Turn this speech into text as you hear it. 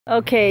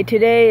Okay,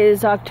 today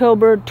is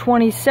October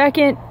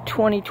 22nd,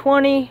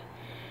 2020.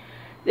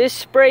 This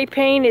spray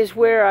paint is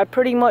where I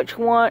pretty much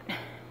want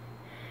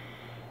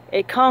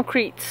a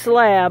concrete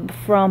slab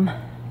from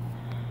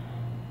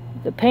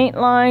the paint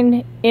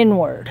line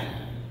inward.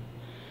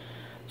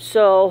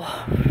 So,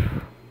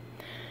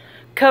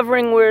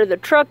 covering where the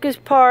truck is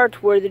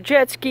parked, where the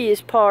jet ski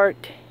is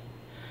parked,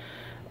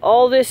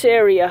 all this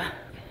area,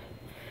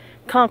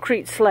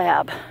 concrete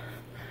slab,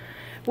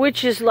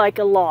 which is like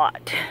a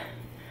lot.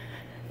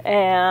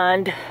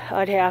 And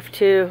I'd have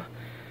to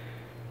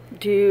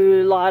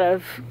do a lot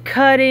of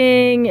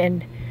cutting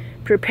and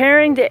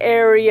preparing the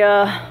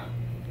area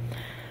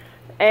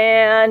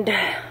and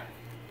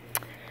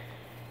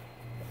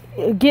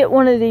get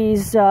one of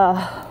these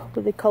what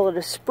do they call it,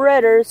 a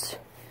spreaders,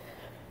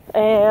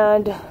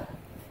 and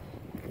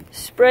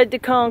spread the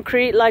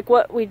concrete like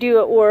what we do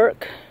at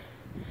work,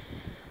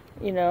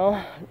 you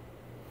know.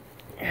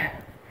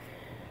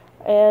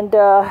 And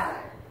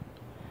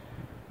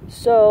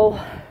so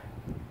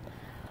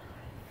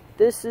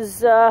this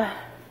is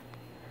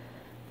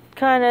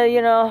kind of,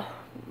 you know,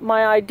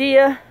 my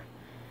idea.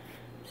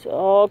 So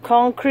all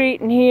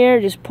concrete in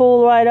here, just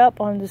pull right up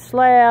on the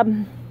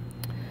slab.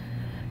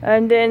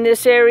 And then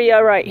this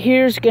area right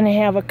here is going to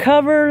have a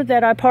cover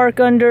that I park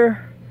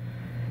under.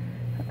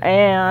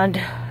 And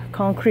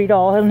concrete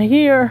all in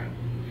here.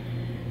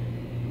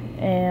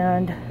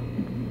 And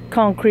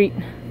concrete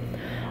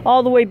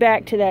all the way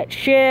back to that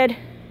shed.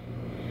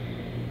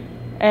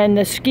 And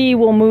the ski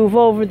will move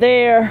over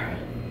there.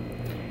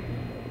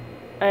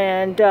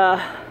 And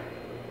the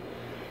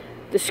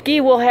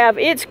ski will have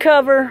its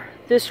cover.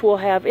 This will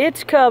have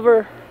its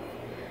cover.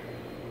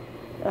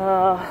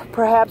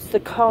 Perhaps the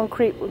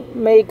concrete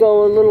may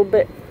go a little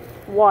bit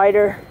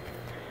wider.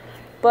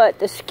 But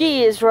the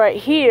ski is right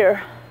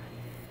here.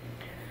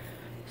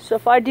 So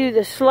if I do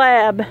the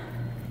slab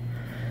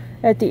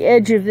at the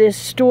edge of this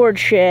storage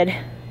shed,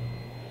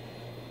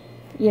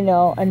 you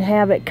know, and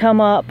have it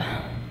come up.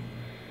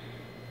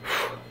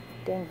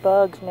 Dang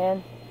bugs,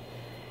 man.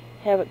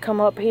 Have it come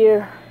up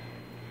here.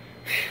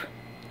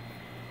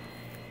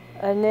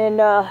 And then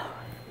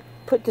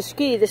put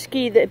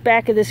the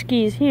back of the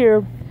skis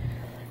here.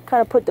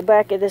 Kind of put the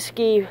back of the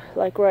ski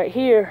like right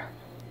here.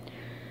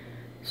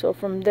 So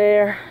from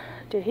there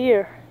to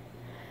here.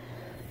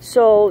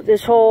 So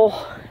this whole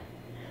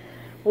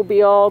will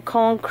be all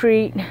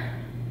concrete.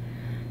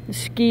 The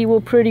ski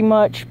will pretty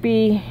much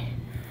be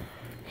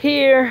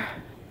here.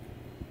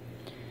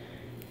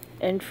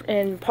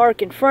 And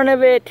park in front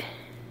of it.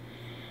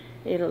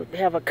 It'll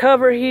have a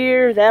cover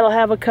here. That'll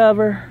have a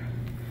cover.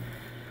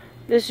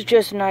 This is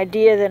just an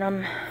idea that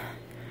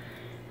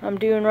I'm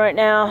doing right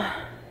now.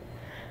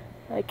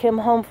 I came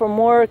home from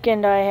work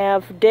and I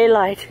have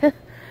daylight.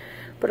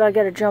 But I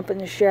gotta jump in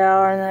the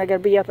shower and then I gotta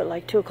be up at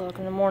like 2 o'clock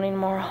in the morning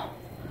tomorrow.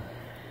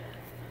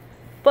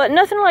 But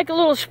nothing like a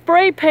little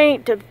spray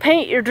paint to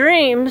paint your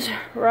dreams,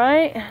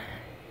 right?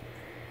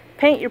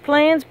 Paint your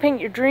plans, paint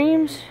your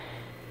dreams.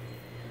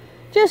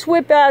 Just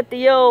whip out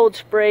the old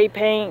spray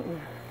paint.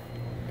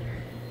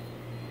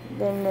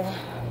 Then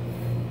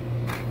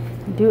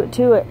do it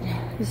to it.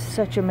 This is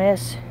such a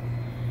mess.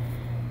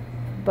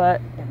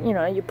 But, you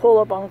know, you pull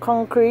up on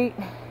concrete.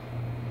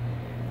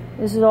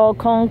 This is all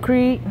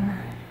concrete.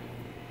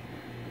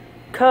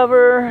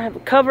 Cover, have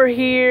a cover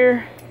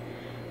here.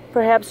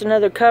 Perhaps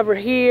another cover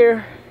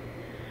here.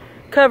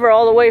 Cover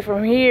all the way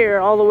from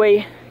here, all the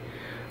way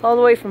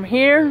from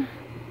here,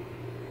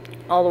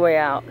 all the way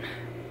out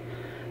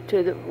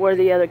to where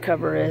the other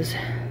cover is.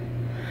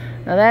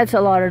 Now that's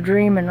a lot of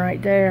dreaming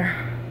right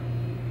there.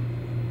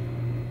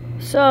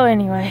 So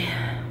anyway,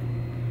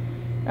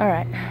 all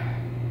right.